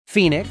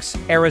Phoenix,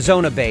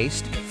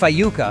 Arizona-based,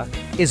 Fayuca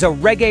is a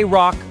reggae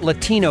rock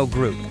Latino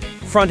group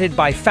fronted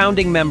by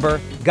founding member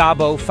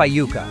Gabo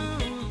Fayuca.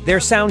 Their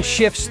sound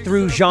shifts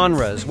through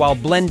genres while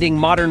blending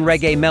modern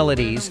reggae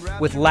melodies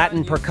with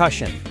Latin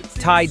percussion,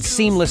 tied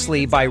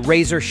seamlessly by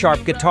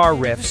razor-sharp guitar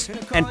riffs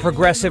and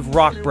progressive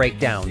rock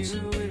breakdowns.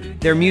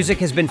 Their music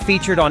has been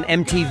featured on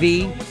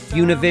MTV,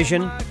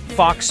 Univision,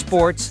 Fox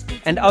Sports,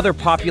 and other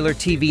popular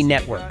TV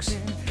networks.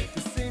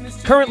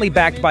 Currently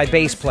backed by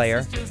bass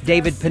player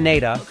David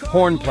Pineda,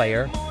 horn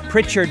player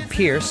Pritchard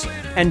Pierce,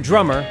 and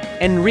drummer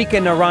Enrique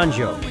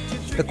Naranjo,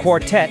 the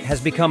quartet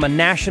has become a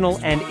national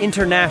and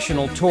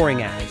international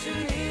touring act.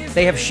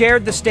 They have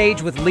shared the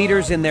stage with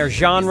leaders in their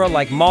genre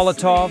like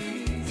Molotov,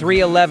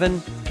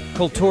 311,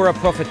 Cultura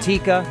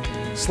Profetica,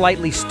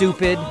 Slightly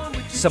Stupid,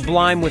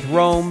 Sublime with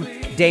Rome,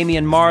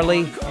 Damian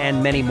Marley,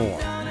 and many more.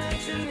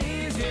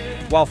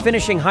 While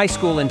finishing high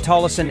school in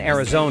Tolleson,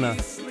 Arizona,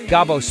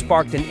 Gabo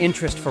sparked an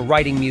interest for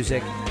writing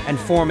music and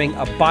forming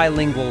a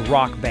bilingual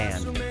rock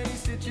band.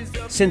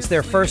 Since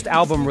their first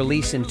album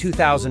release in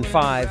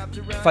 2005,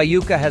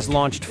 Fayuca has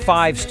launched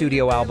 5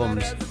 studio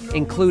albums,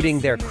 including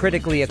their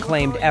critically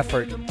acclaimed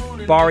effort,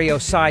 Barrio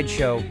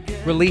Sideshow,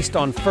 released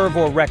on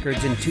Fervor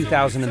Records in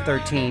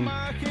 2013.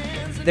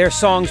 Their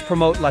songs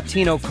promote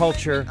Latino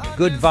culture,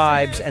 good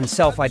vibes, and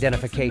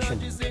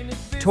self-identification.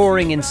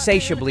 Touring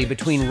insatiably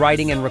between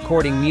writing and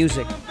recording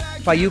music,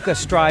 Fayuca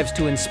strives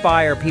to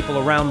inspire people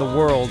around the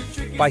world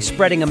by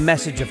spreading a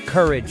message of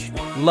courage,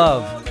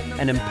 love,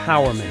 and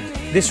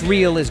empowerment. This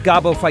reel is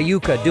Gabo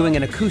Fayuca doing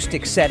an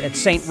acoustic set at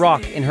St.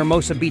 Rocke in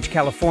Hermosa Beach,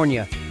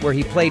 California, where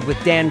he played with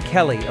Dan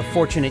Kelly of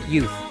Fortunate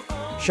Youth.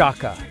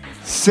 Shaka.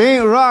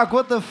 St. Rocke,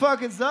 what the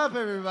fuck is up,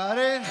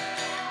 everybody?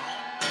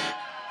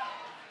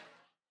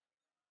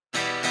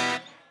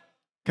 Can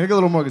I get a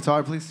little more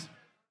guitar, please?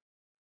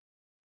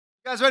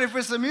 You guys ready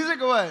for some music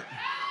or what?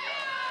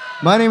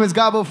 My name is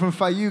Gabo from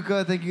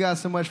Fayuca. Thank you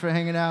guys so much for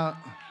hanging out.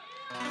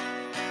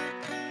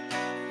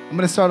 I'm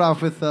gonna start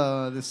off with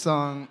this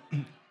song.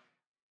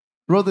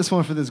 Wrote this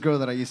one for this girl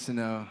that I used to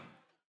know.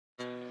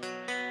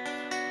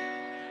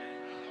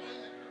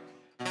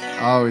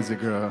 Always a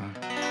girl.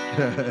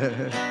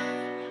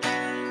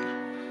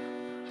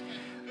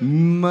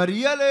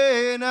 Maria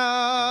Elena,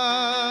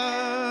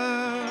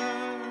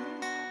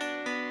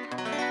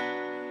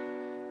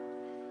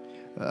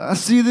 I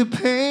see the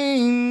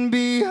pain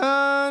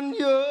behind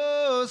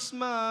your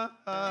smile.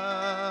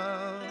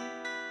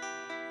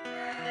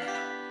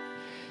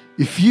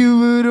 If you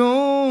would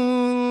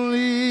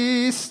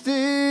only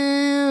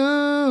stay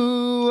a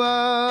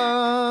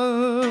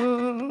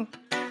while,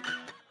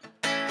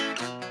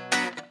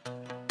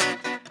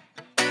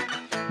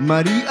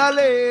 Maria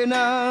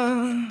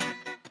Elena,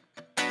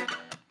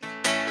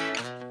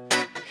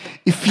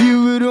 if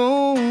you would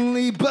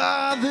only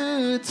buy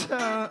the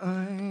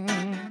time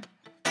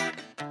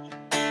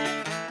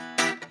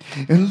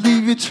and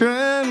leave your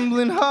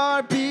trembling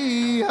heart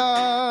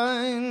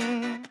behind,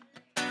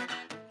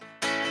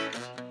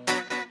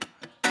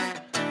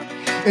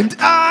 and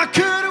I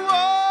could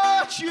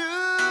watch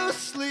you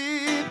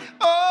sleep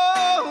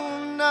all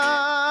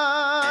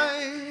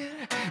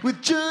night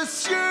with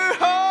just your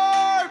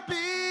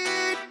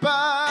heartbeat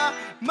by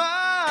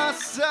my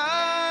side.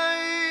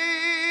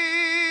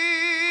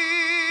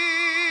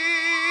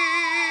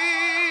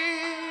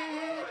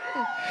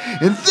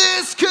 And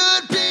this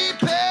could be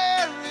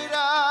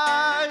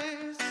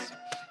paradise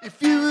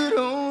if you would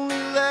only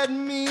let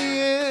me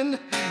in.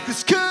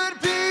 This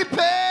could be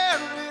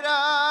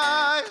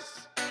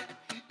paradise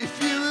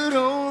if you would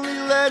only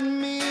let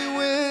me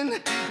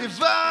win.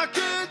 If I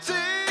could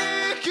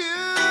take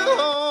you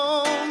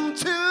home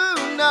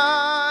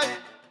tonight,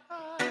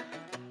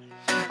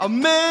 I'll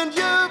mend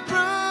your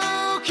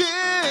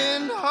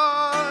broken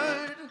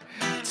heart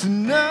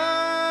tonight.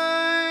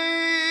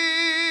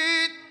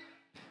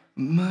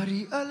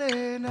 Maria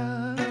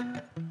Elena,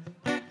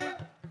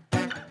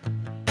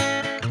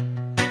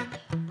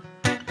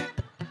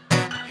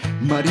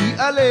 Maria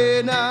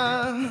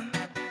Elena,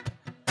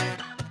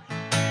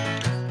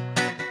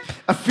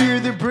 I fear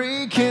the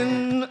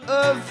breaking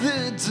of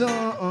the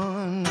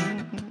dawn.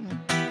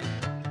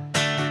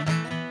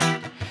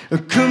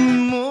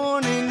 Come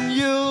morning,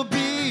 you'll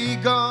be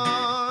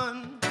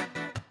gone.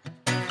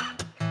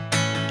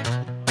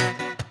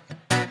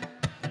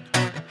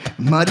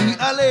 Maria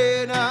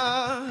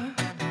Elena,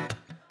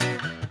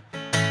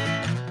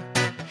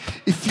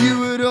 if you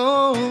would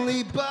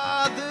only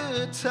buy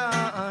the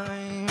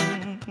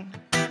time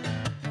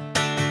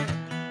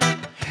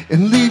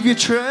and leave your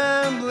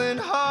trembling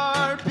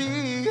heart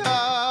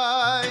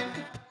behind,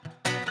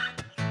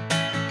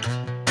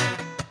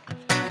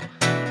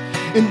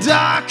 and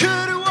I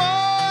could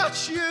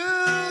watch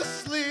you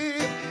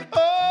sleep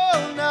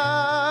all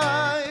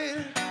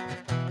night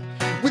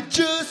with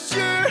just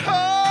your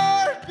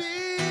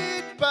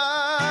heartbeat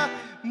by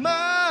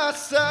my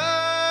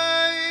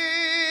side.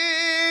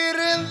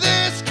 And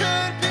this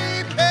could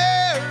be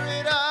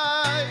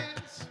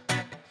paradise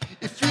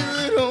if you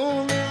would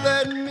only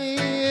let me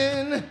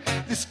in.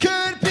 This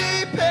could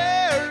be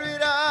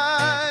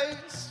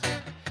paradise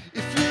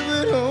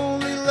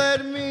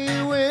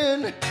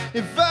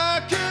if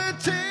I could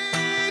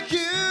take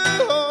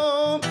you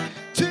home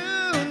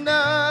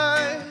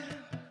tonight,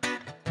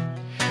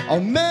 I'll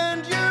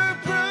mend your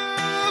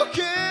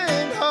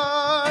broken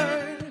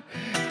heart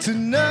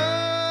tonight.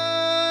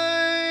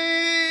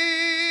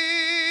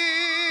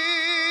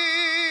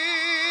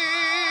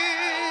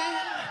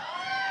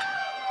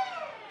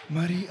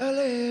 Maria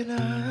Elena.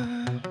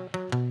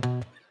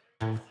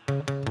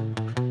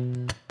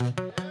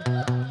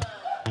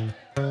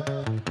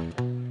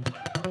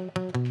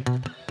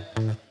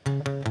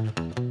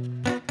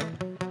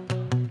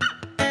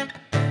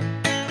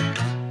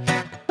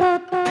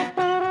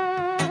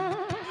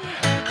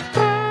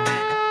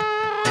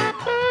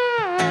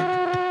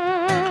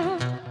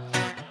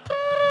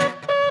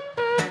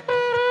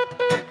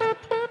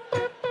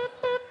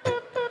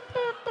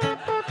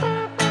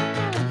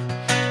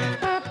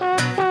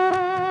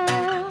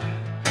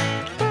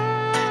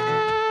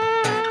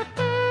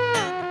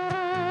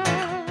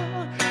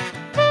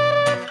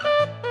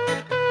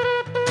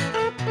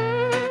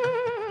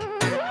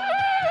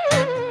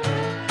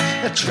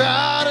 I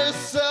tried to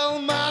sell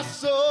my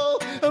soul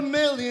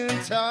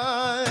 1,000,000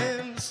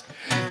 times,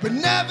 but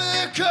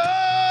never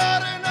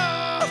caught an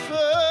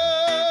offer.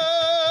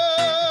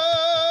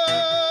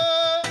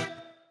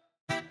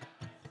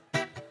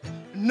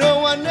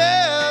 No, I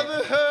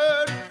never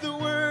heard the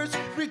words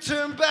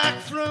return back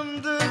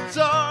from the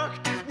dark,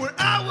 where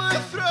I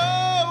would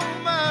throw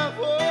my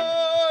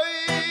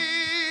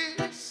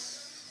voice.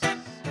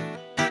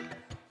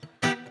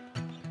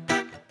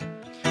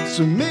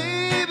 So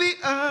maybe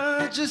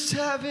I just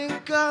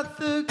haven't got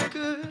the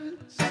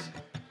goods.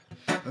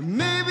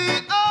 Maybe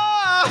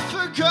I've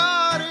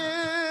forgotten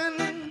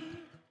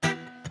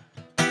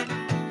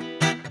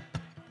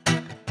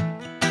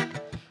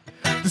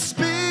the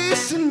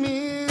space in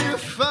me to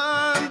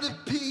find the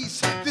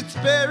peace that's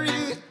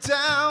buried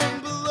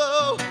down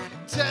below,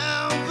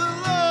 down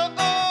below.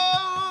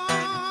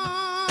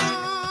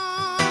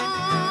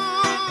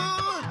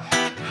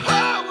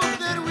 I hope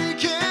that we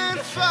can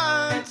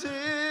find it.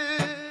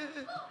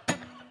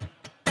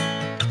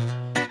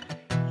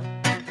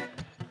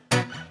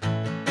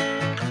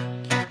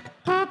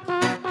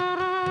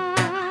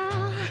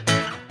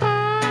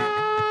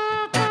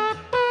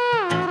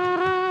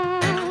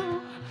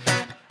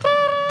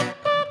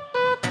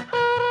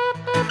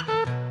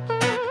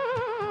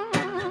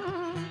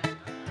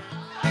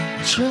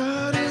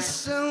 Tried to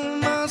sell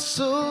my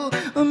soul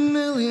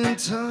 1,000,000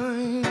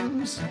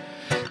 times,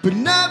 but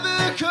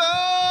never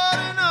caught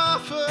an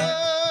offer.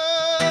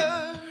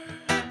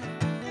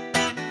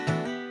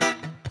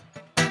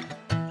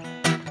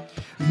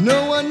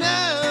 No, I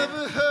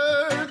never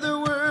heard the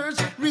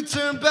words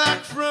return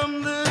back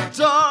from the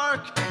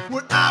dark,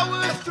 where I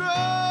would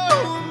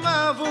throw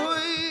my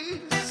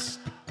voice.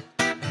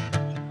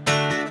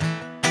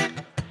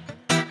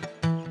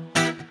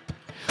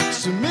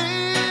 So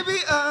maybe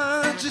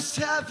I just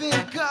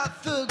haven't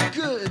got the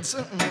goods.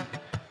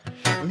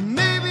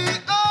 Maybe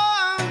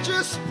I'm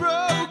just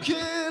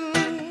broken.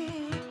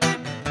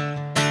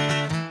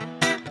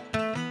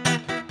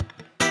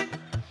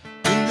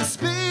 In the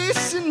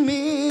space in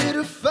me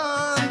to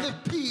find the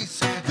peace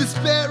that's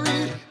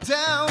buried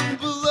down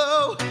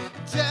below,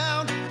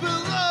 down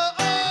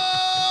below.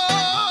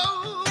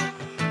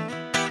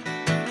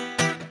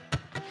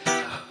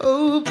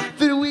 Hope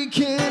that we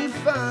can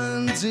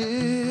find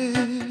it.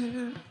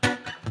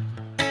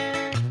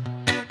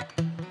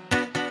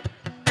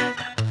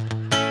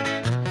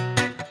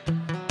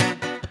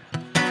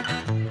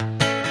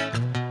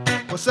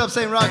 What's up,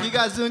 St. Rocke? You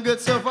guys doing good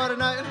so far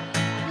tonight?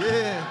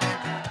 Yeah.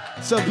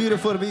 So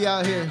beautiful to be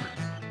out here.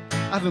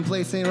 I haven't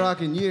played St.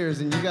 Rocke in years,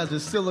 and you guys are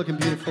still looking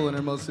beautiful in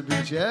Hermosa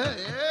Beach. Yeah?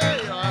 Yeah,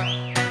 you are.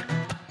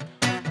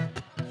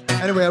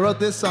 Anyway, I wrote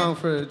this song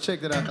for a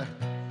chick that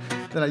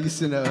I used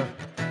to know.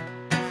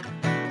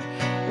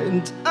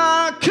 And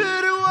I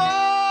could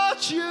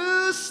watch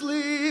you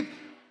sleep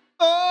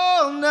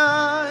all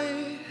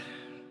night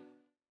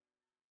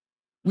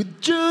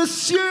with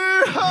just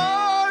your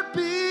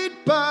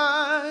heartbeat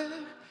by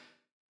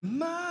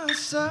my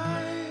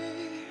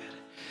side,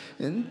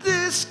 and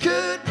this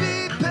could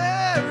be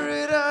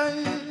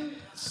paradise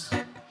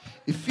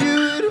if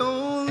you'd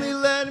only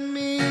let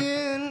me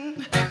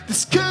in.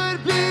 This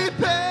could be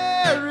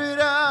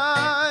paradise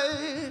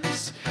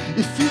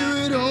if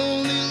you'd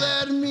only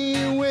let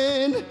me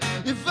win.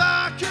 If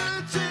I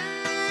could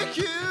take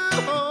you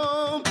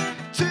home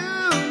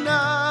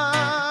tonight,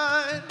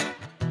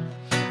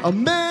 I'll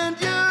mend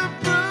your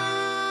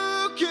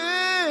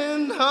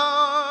broken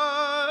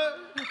heart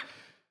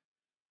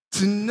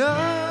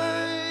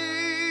tonight,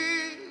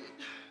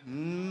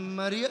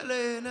 Maria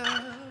Elena.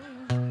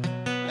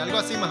 Algo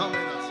así más o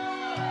menos.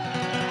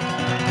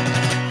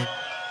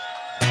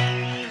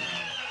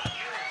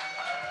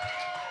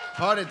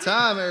 Party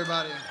time,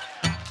 everybody.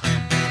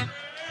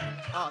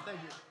 Oh, thank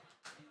you.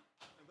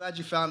 I'm glad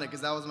you found it,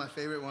 because that was my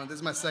favorite one. This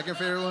is my second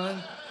favorite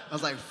one. I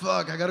was like,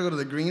 fuck, I gotta go to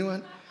the green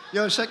one.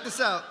 Yo, check this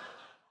out.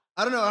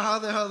 I don't know how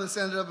the hell this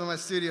ended up in my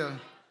studio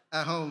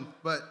at home,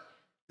 but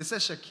it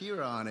says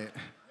Shakira on it.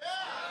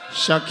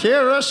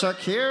 Shakira,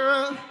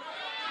 Shakira.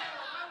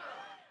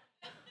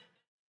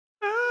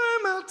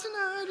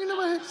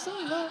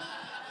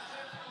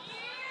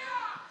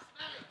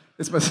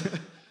 It's my...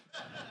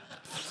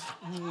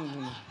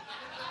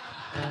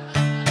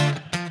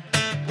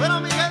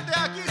 Bueno, mi gente,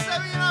 aquí se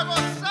vino a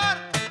gozar.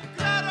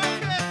 ¡Claro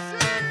que sí!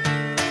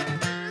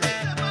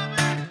 Dice,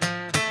 mami.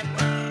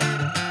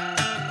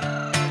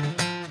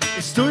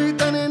 Estoy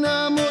tan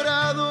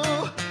enamorado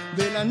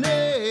de la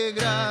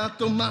negra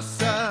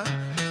Tomasa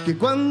que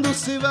cuando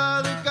se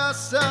va de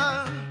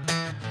casa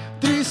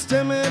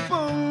triste me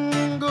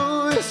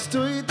pongo.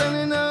 Estoy tan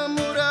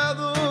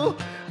enamorado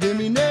de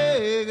mi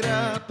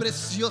negra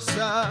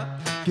preciosa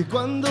que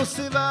cuando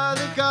se va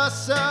de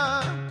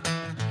casa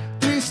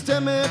triste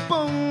me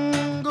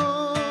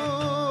pongo.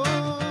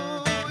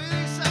 Y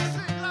dice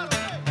así, claro.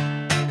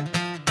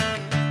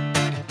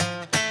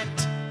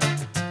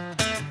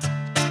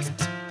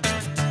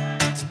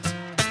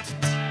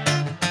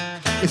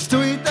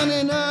 Estoy tan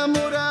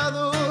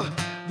enamorado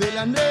de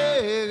la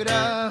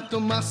negra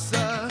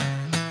Tomasa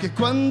que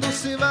cuando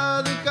se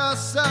va de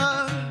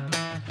casa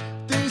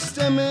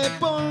triste me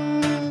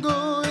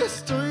pongo.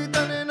 Estoy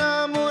tan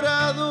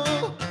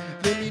enamorado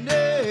de mi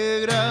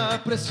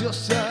negra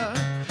preciosa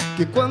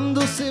que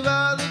cuando se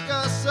va de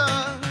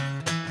casa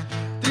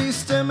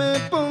triste me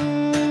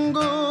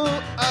pongo.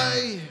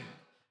 Ay,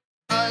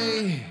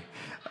 ay,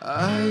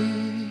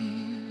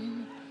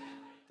 ay.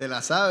 Te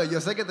la sabes,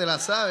 yo sé que te la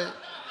sabes.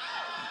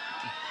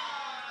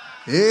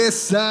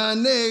 Esa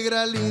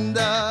negra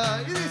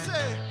linda, y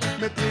dice,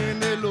 me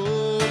tiene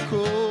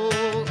loco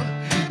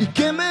y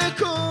que me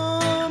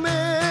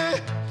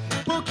come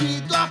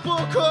poquito a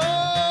poco.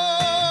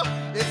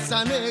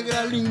 Esa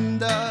negra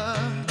linda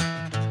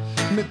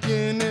me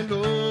tiene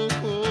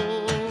loco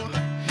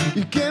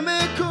y que me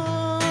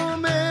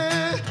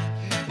come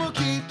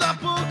poquito a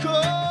poco.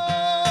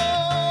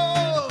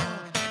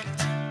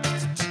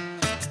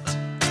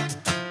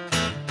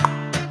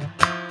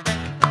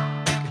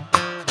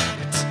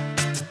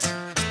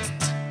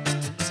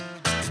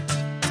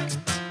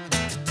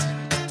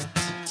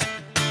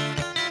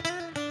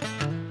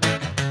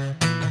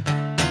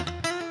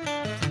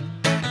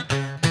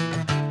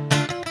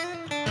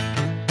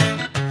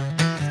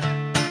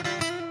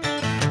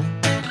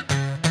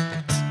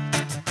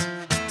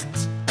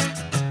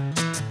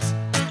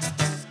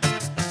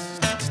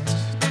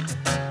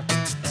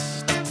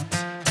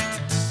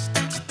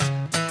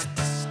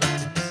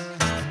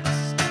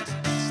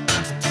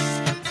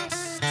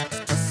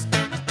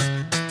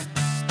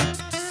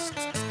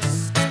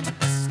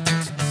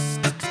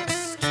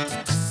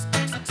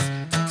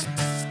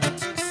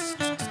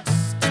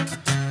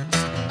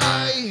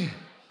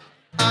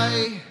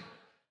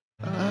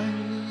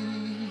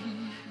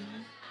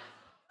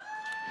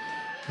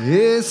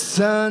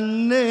 Esa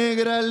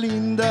negra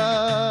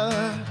linda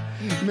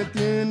me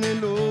tiene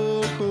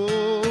loco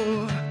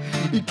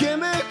y que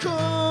me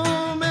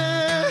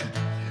come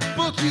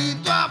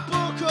poquito a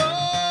poco.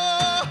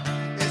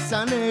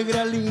 Esa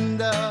negra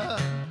linda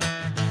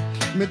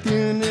me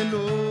tiene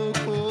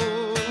loco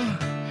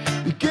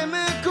y que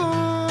me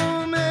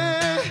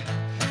come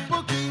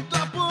poquito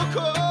a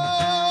poco.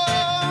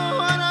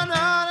 Na, na,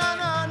 na,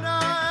 na, na.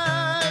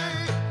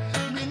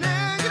 Mi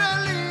negra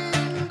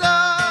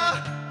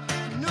linda,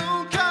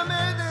 nunca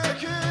me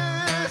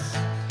dejes,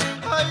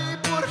 ay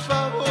por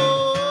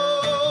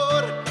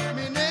favor.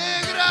 Mi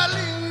negra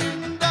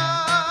linda,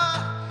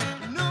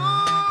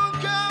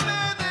 nunca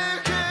me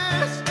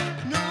dejes,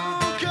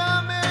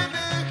 nunca me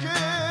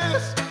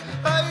dejes,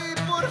 ay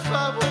por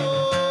favor.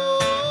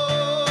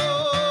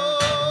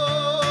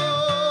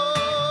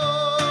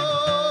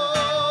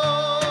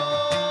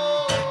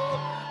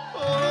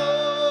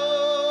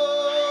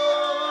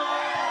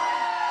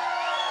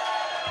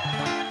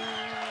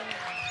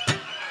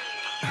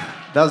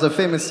 That was a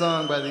famous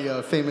song by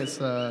the famous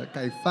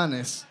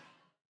Caifanes.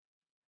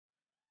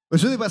 It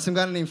was really about some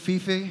guy named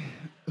Fife,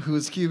 who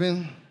was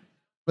Cuban,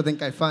 but then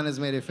Caifanes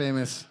made it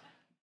famous.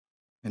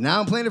 And now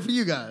I'm playing it for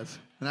you guys,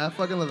 and I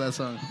fucking love that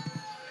song.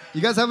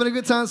 You guys having a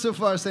good time so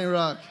far, St.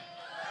 Rocke?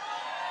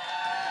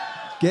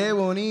 Que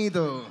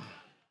bonito.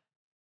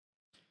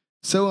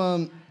 So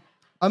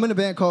I'm in a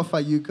band called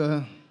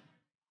Fayuca.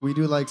 We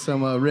do like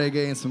some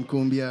reggae and some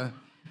cumbia.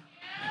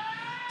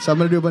 So I'm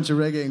gonna do a bunch of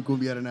reggae and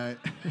cumbia tonight.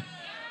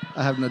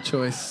 I have no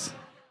choice.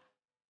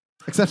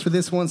 Except for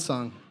this one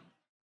song.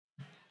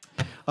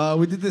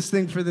 We did this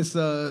thing for this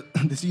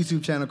this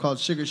YouTube channel called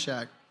Sugar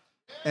Shack.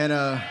 And,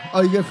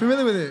 oh, you get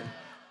familiar with it?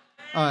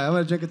 All right, I'm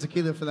gonna drink a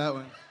tequila for that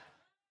one.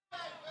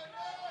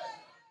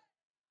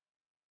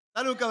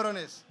 Salud,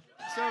 cabrones.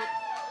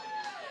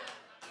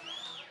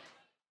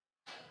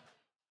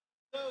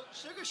 So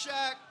Sugar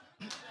Shack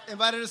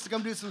invited us to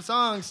come do some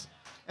songs,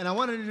 and I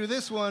wanted to do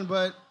this one,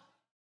 but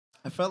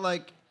I felt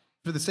like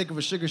for the sake of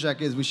what Sugar Shack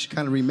is, we should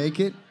kind of remake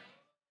it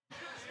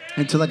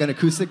into like an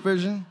acoustic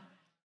version.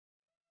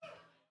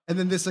 And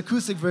then this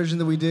acoustic version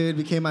that we did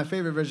became my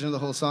favorite version of the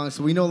whole song,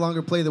 so we no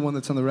longer play the one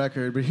that's on the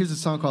record, but here's a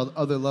song called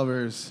Other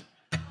Lovers.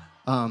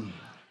 I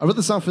wrote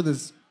the song for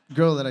this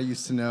girl that I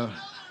used to know.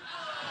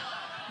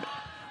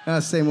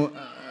 Same one.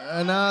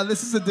 Nah,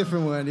 this is a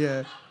different one,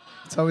 yeah.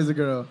 It's always a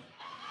girl.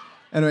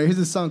 Anyway, here's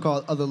a song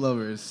called Other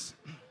Lovers.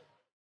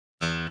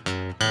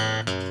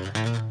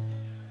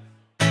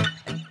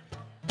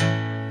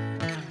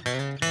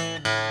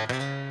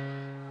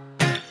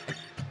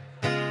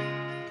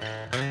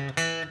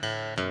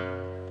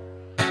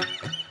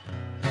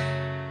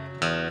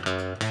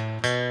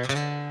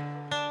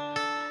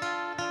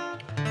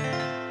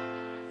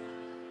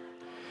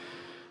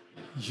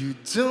 You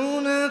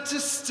don't have to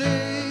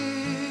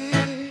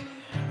stay,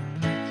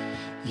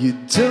 you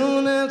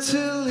don't have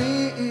to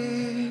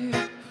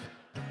leave.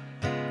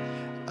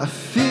 I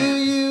feel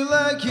you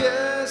like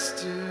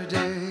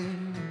yesterday,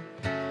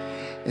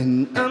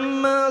 and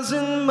I'm miles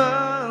and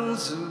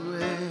miles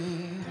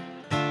away.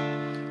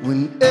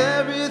 When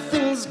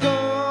everything's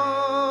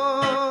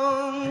gone,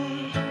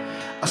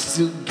 I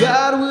still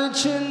got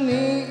what you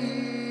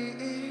need.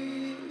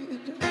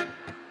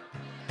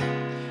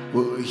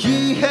 Well,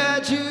 he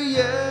had you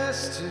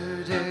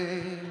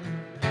yesterday,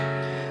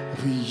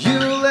 but you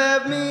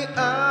left me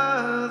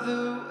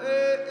either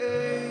way.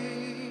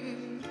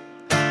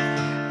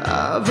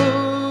 I've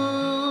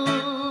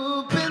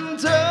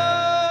opened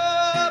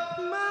up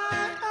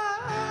my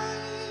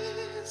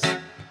eyes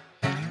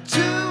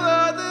to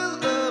other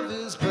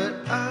lovers, but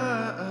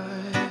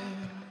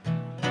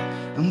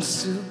I'm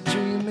still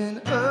dreaming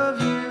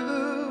of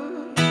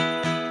you.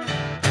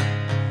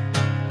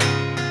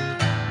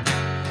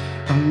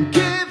 I'm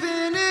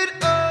giving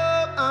it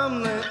up,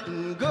 I'm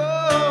letting go.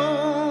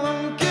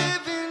 I'm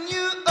giving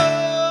you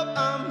up,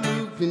 I'm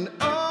moving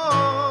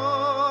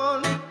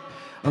on.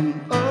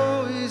 I'm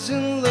always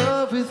in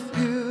love with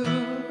you.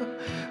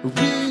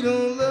 We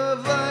don't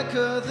love like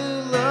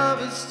other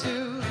lovers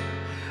do.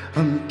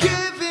 I'm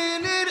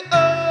giving it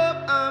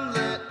up, I'm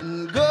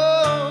letting go.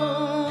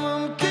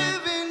 I'm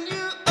giving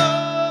you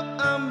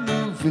up, I'm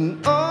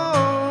moving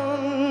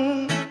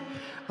on.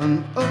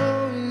 I'm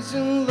always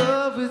in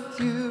love with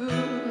you.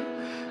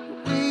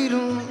 We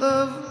don't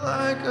love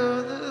like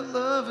other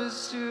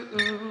lovers do.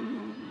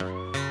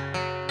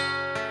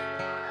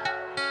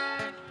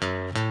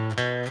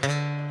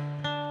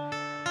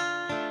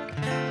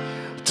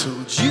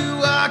 Told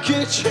you I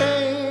could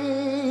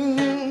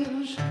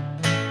change,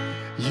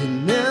 you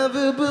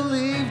never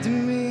believed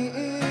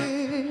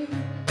me.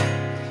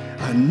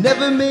 I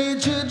never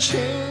made you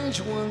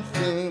change one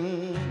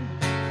thing.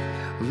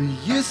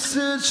 You're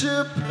such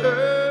a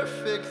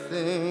perfect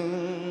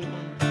thing.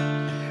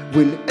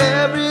 When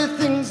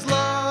everything's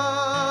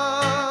lost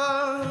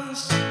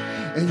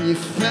and you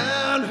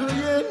found who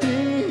you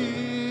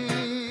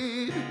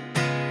need,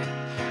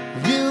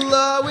 you'll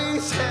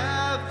always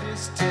have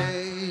this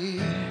day,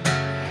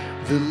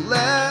 the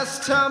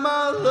last time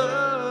our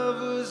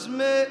love was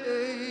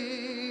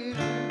made.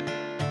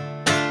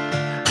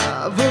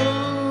 I've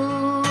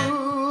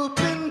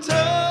opened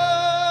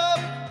up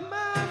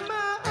my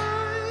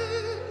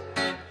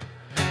mind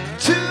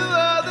to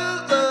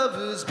other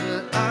lovers,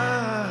 but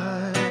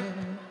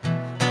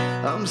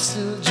I'm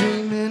still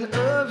dreaming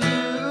of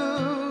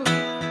you.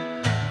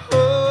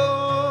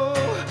 Oh,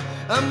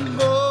 I'm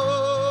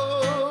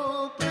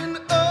opening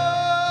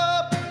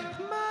up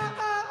my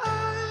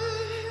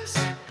eyes.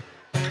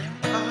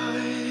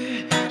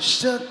 I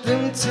shut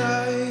them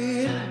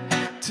tight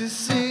to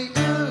see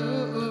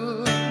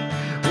you.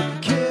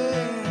 What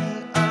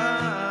can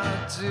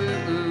I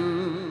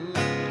do?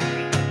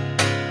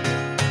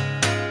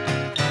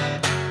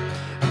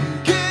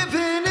 I'm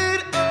giving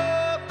it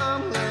up,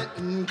 I'm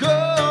letting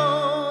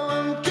go.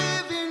 I'm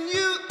giving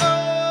you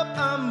up,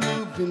 I'm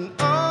moving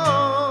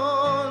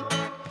on.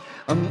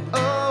 I'm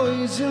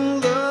always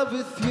in love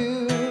with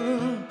you.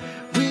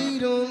 We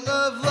don't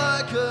love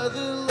like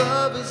other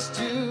lovers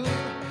do.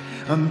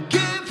 I'm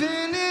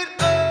giving it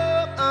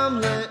up,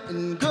 I'm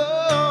letting go.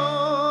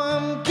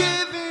 I'm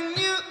giving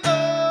you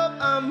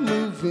up, I'm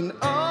moving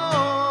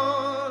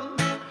on.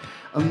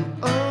 I'm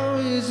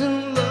always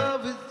in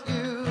love with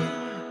you.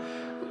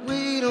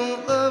 We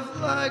don't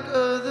love like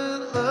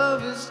other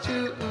lovers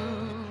do.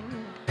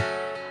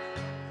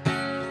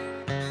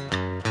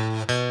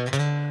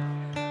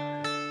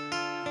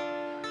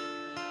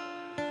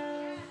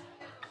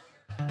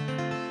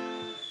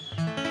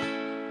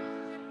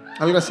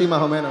 Algo así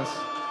más o menos.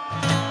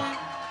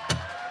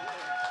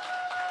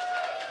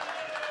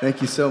 Thank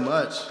you so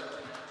much.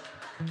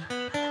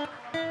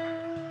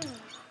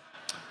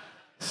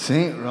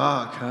 St.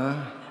 Rocke, huh?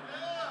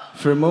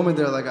 For a moment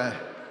there, like I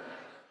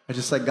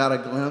just like got a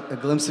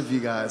glimpse of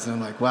you guys, and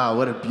I'm like, wow,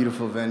 what a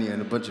beautiful venue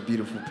and a bunch of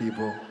beautiful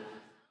people.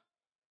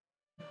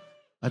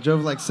 I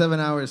drove like 7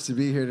 hours to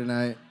be here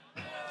tonight,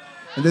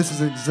 and this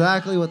is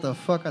exactly what the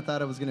fuck I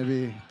thought it was gonna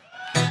be.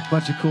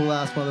 Bunch of cool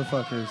ass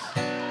motherfuckers.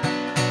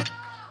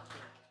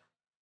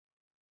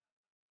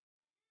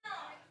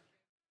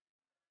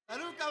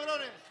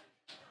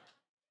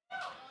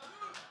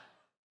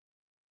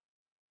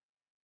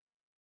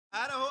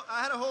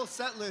 I had a whole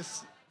set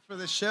list for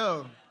the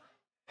show.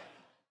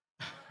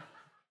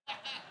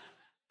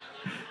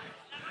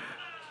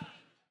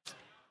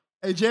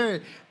 Hey,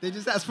 Jared, they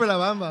just asked for La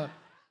Bamba.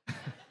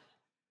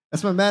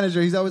 That's my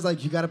manager. He's always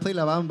like, you gotta play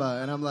La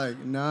Bamba. And I'm like,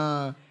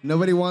 nah,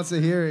 nobody wants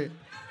to hear it.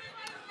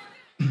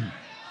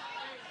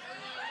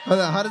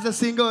 Hold on, how does that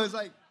scene go? It's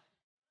like,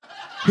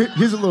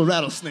 here's a little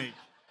rattlesnake.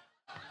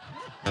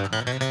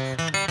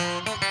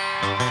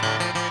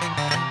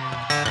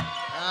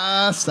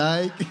 Ah,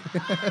 psych.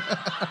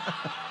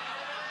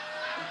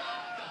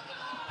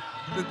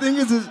 The thing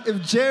is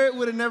if Jarrett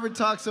would have never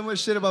talked so much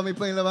shit about me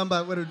playing La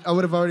Bamba, I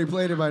would have already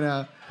played it by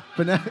now.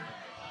 But now...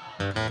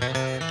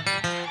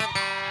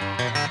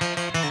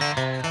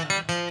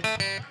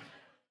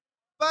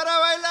 Para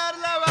bailar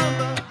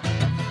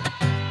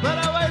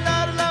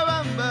la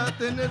bamba,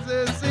 te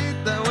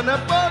necesita una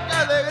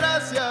poca de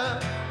gracia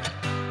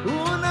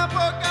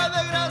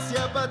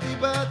pa' ti,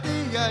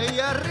 ahí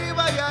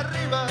arriba, ahí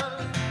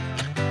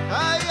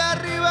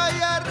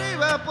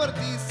arriba, por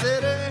ti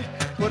seré.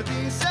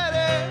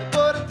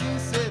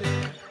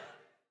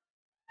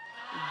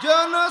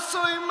 Yo no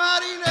soy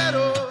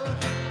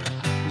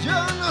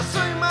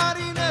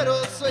marinero,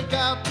 soy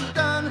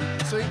capitán.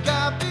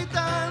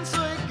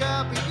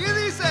 Y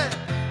dice...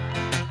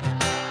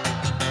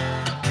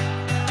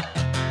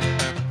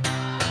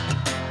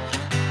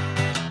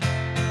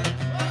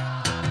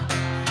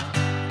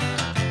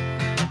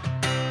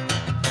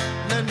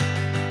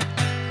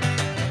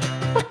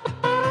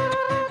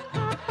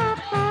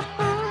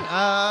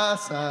 Ah,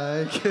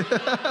 psych.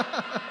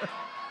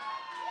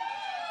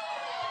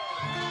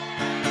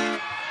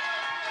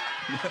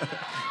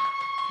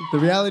 The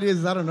reality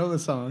is I don't know the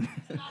song.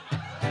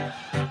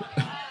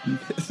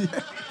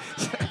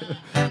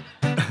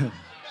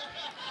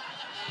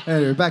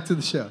 Anyway, back to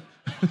the show.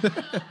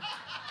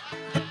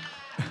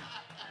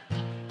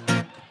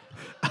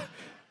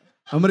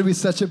 I'm gonna be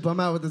such a bum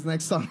out with this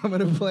next song I'm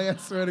gonna play, I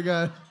swear to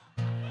God.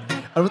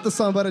 I wrote the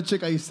song about a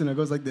chick I used to know. It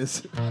goes like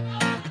this.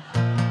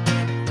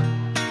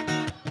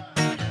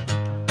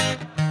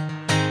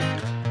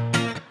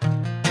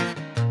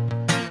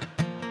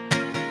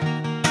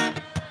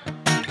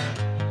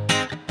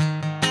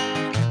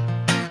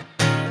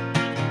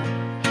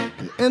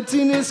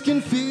 Emptiness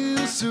can feel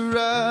so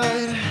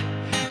right.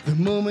 The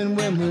moment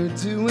when we're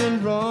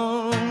doing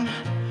wrong.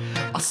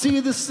 I see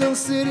the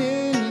sunset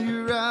in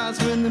your eyes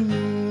when the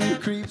moon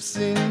creeps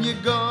in,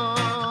 you're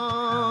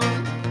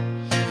gone.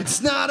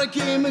 It's not a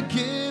game of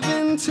give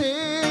and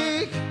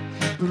take,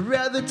 but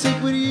rather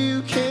take what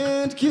you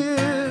can't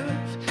give.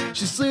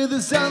 She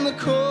slithers down the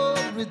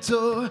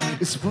corridor.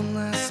 It's one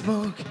last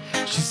smoke.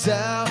 She's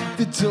out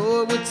the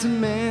door. What's a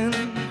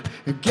man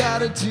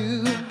gotta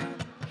do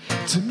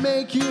to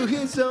make you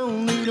his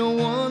only? Don't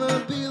wanna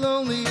be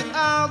lonely.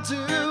 I'll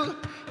do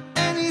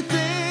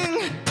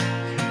anything.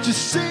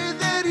 Just say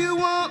that you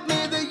want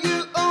me, that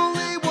you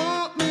only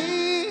want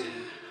me.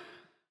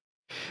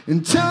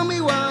 And tell me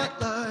white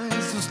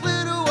lies, those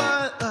little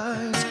white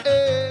lies.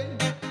 Hey,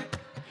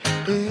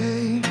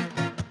 hey.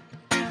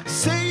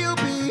 Say you'll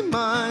be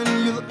mine,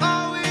 you'll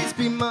always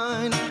be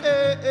mine.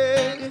 Hey,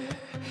 hey,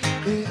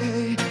 hey,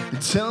 hey.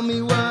 Tell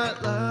me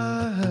white lies.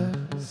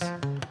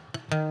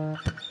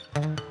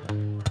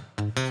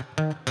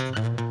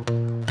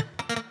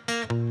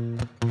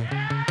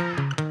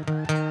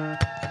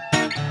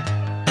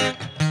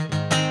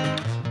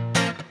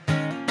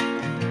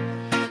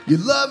 Your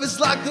love is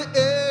like the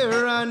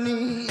air I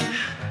need.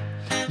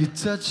 Your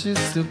touch is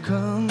so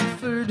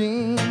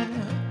comforting.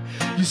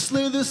 You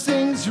slither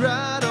things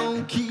right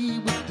on key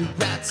with the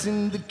rats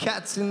and the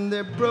cats and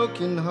their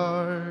broken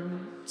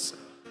hearts.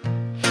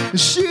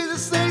 She's a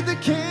snake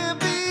that can't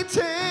be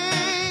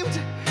tamed.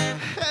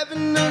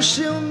 Heaven knows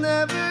she'll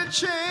never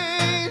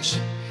change.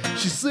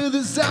 She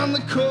slithers down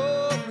the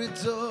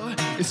corridor.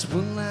 It's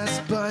one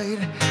last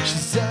bite.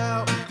 She's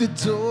out the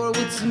door.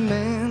 What's a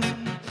man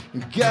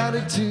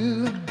gotta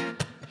do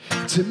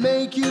to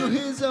make you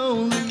his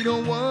only?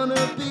 Don't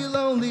wanna be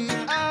lonely.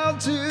 I'll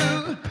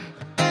do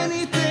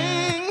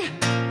anything.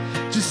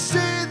 Just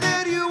say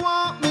that you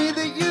want me,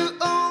 that you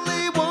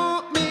only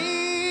want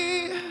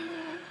me.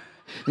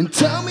 And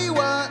tell me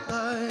white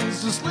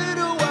lies, those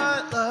little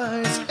white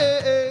lies.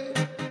 Hey,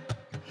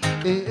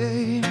 hey,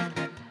 hey.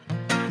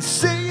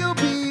 Say you'll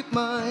be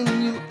mine,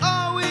 you'll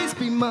always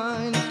be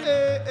mine.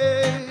 Hey,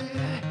 hey,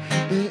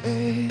 hey,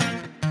 hey.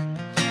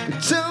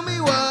 Tell me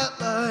white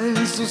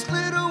lies, those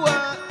little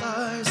white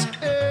lies.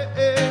 Hey,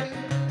 hey,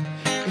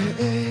 hey,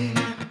 hey.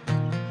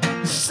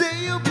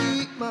 Say you'll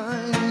be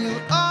mine,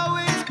 you'll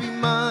always be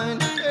mine.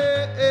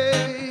 Hey,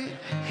 hey,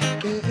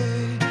 hey,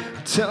 hey.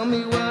 Tell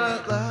me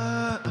white lies.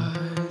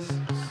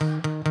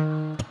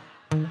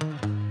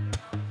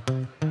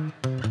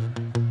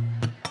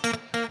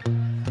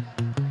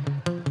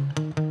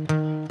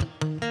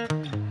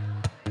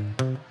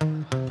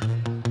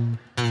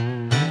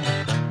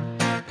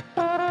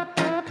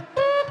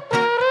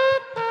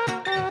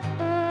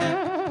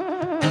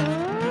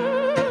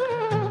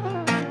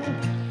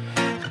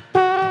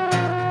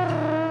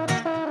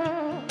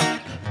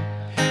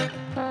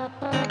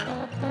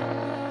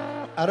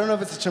 I don't know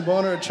if it's a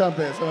trombone or a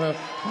trumpet. So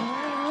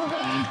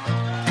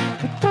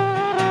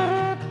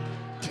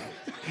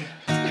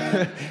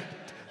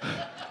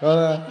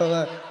hold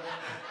on.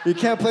 You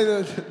can't play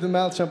the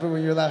mouth trumpet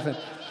when you're laughing.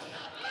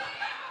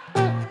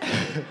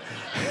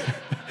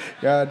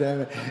 God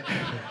damn it.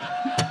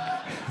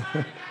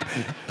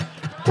 Hey,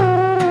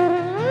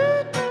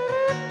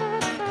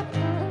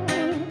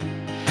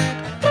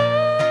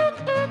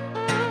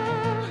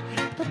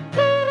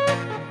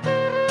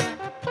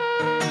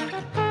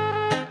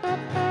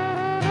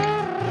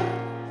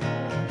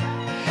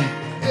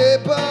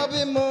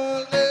 Bobby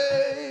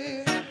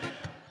Marley,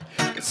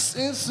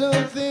 sing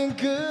something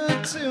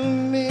good to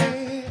me.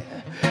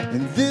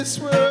 And this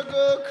world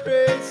go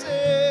crazy.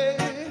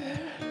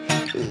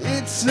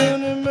 It's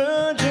an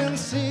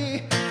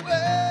emergency.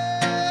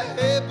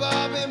 Hey,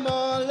 Bobby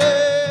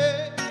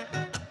Marley,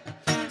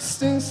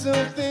 sing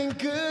something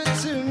good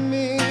to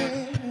me.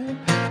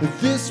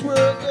 This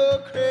world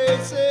go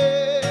crazy.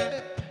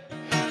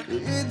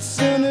 It's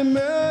an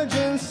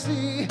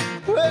emergency.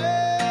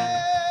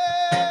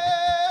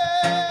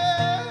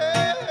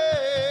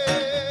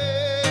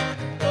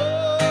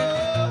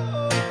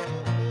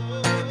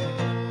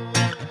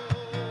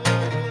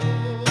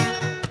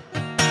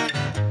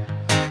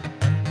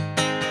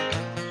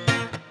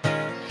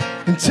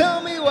 And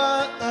tell me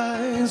white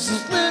lies,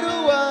 those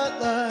little white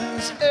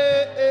lies.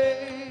 Hey.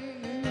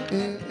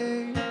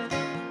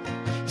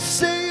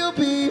 Say you'll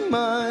be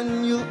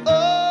mine, you'll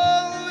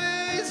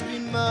always be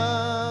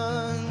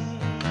mine.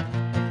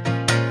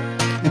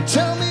 And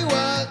tell me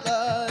white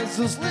lies,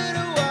 those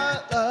little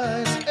white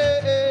lies.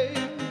 Hey.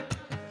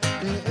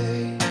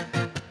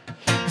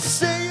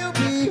 Say you'll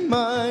be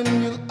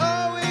mine, you'll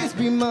always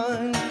be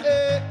mine.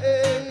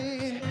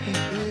 Hey.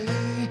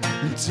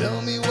 And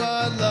tell me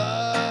white lies.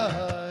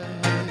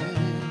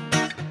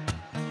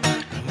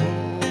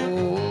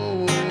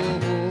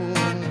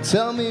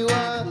 Tell me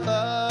what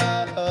lies.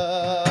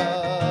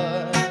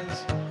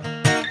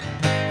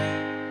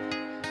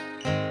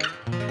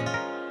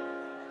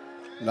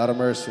 Not a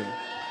mercy.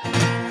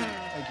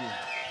 Thank you.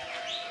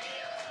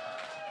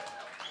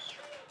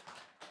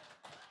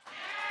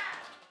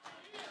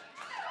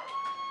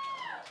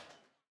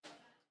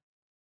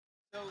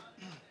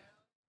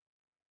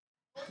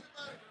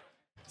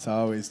 It's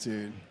always,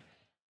 dude.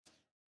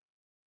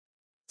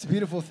 It's a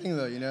beautiful thing,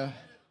 though, you know?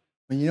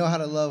 When you know how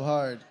to love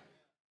hard.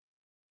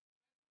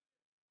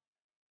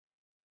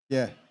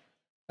 Yeah.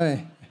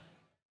 Hey.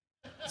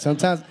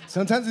 Sometimes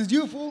it's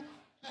you, fool.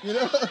 You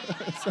know?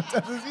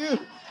 Sometimes it's you.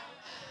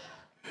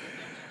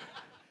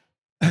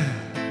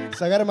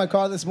 So I got in my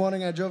car this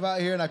morning, I drove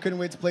out here, and I couldn't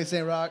wait to play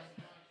St. Rocke.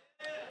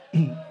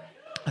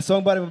 I saw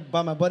him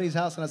by my buddy's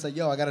house, and I said,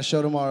 yo, I got a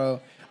show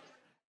tomorrow.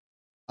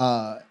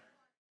 And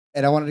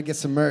I wanted to get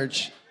some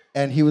merch.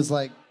 And he was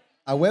like,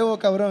 a huevo,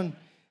 cabrón.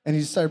 And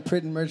he started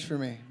printing merch for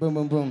me. Boom,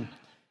 boom, boom.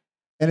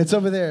 And it's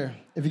over there.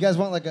 If you guys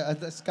want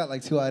it's got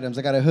like 2 items.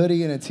 I got a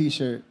hoodie and a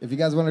t-shirt. If you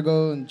guys want to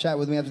go and chat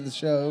with me after the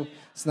show,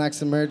 snack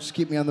some merch,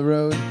 keep me on the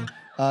road.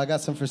 I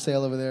got some for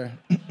sale over there.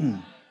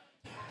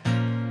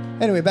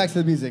 Anyway, back to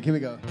the music. Here we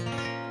go.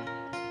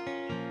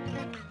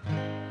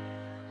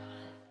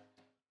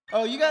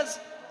 Oh, you guys...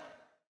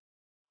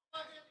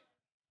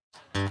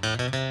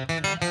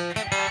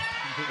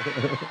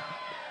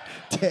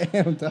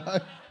 Damn,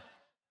 dog.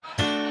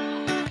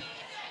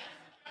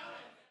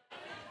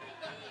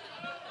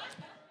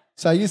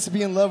 So I used to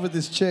be in love with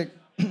this chick.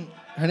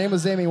 Her name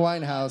was Amy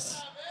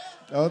Winehouse.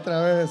 Otra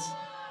vez.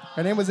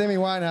 Her name was Amy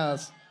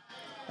Winehouse.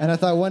 And I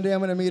thought one day I'm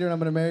going to meet her and I'm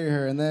going to marry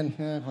her. And then,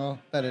 well,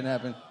 that didn't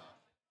happen.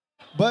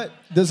 But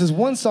there's this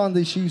one song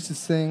that she used to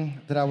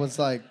sing that I was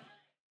like,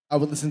 I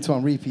would listen to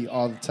on repeat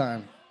all the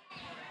time.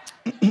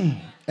 And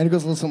it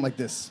goes a little something like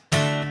this.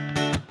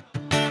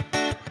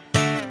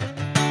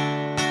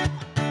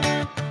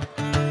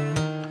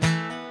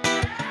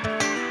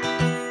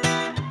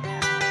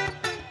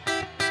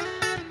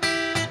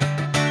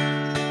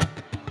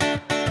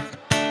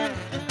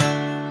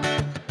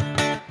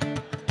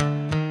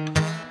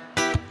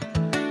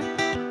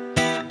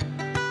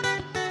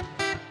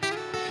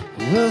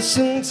 Well,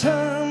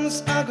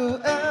 sometimes I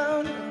go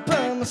out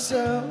by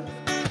myself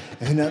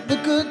and I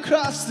look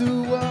across the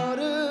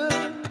water,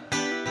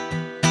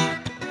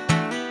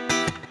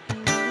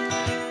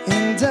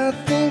 and I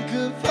think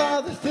of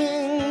all the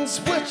things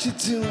what you're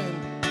doing.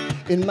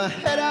 In my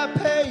head I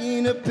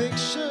paint a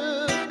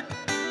picture.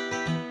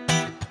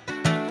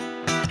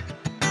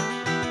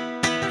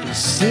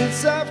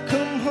 Since I've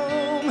come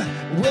home,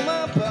 well,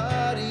 my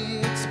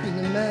body, it's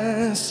been a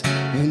mess.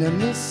 And I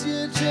miss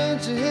your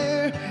ginger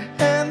hair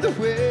and the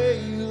way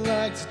you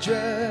like to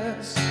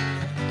dress.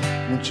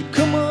 Won't you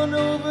come on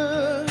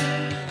over,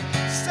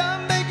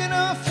 stop making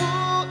a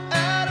fool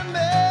out of me.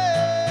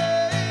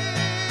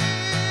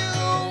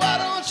 Why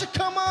don't you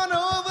come on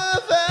over,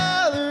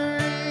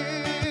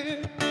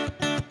 Valerie?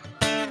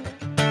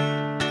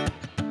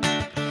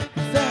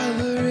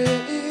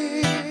 Valerie.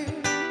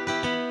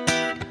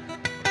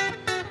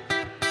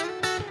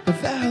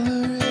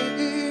 Valerie.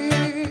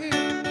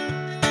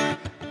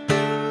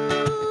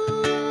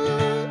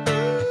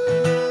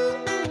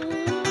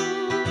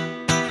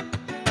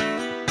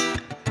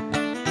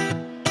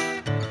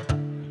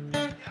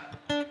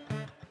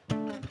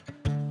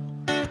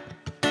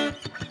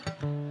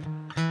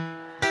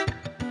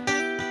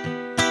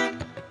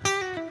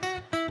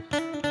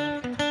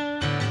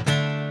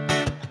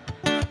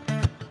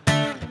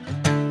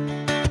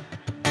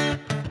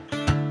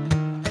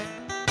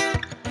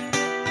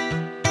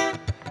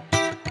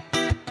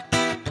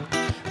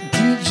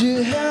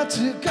 you have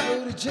to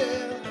go to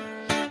jail?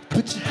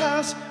 Put your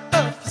house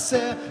up for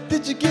sale.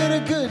 Did you get a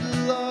good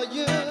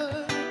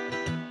lawyer?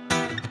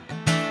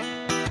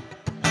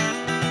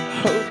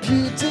 Hope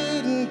you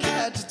didn't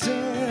catch a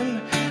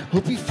turn.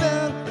 Hope you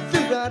found the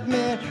right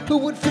man who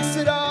would fix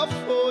it all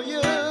for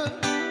you.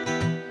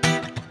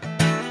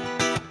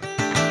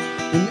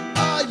 And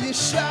are you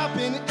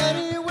shopping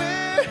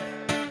anywhere?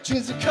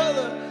 Change the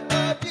color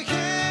of your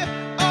hair.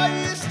 Are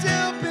you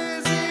still busy?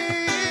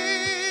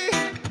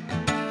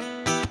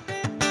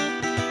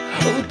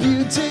 Hope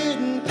you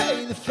didn't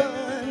pay the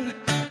fine.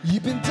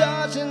 You've been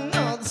dodging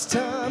all this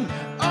time.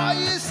 Are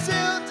you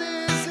still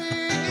dizzy?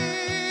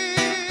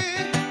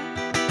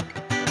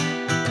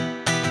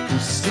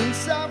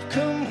 Since I've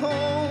come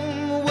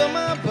home, well,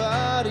 my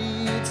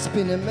body, it's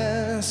been a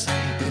mess.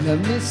 And I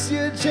miss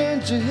your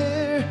ginger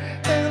hair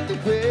and the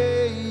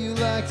way you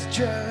like to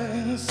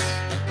dress.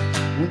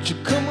 Won't you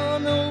come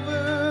on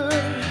over?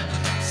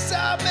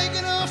 Stop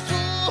making a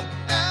fool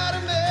out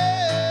of me.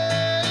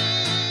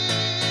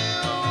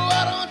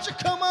 Why don't you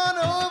come on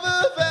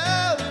over,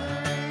 Valerie?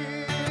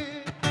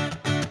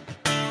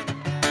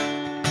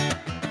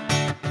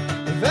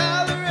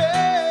 Valerie.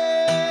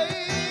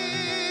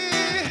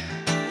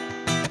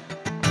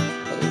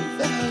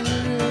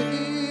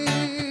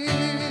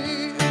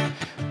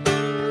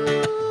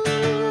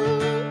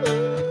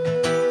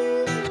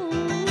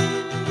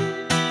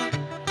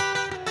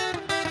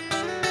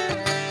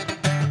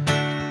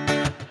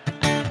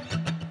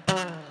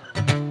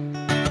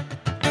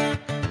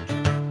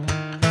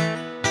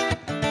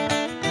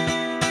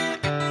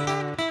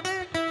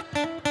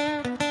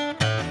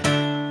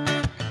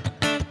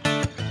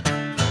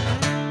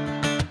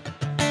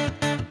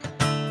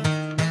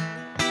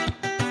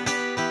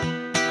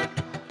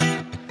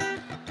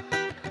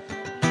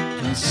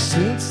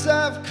 Since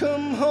I've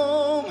come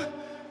home,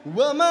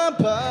 well, my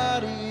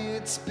body,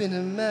 it's been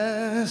a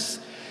mess.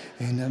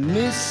 And I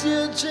miss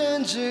your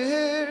ginger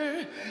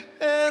hair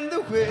and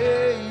the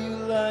way you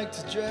like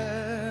to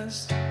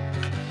dress.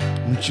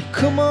 Won't you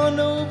come on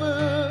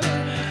over?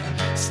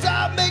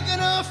 Stop making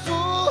a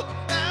fool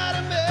out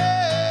of me.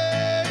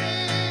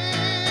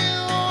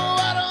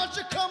 Why don't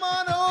you come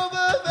on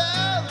over,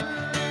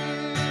 Valerie?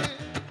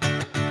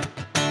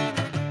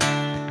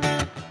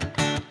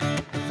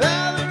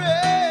 Valerie.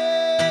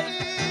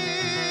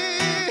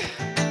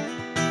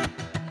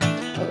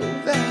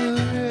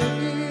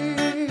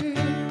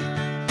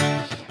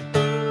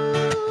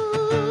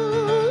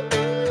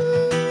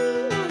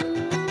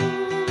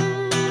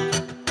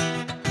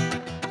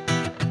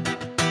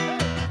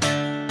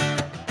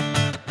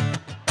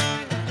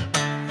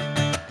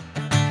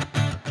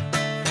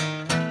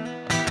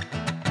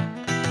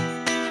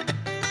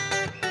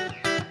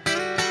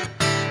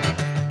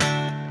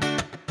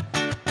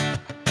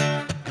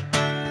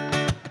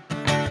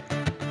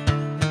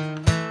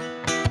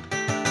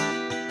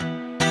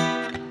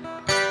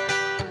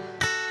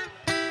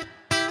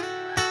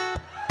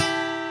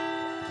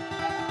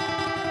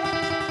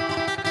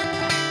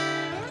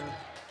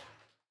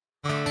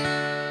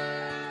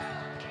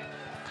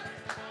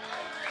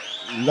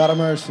 Lot of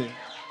mercy.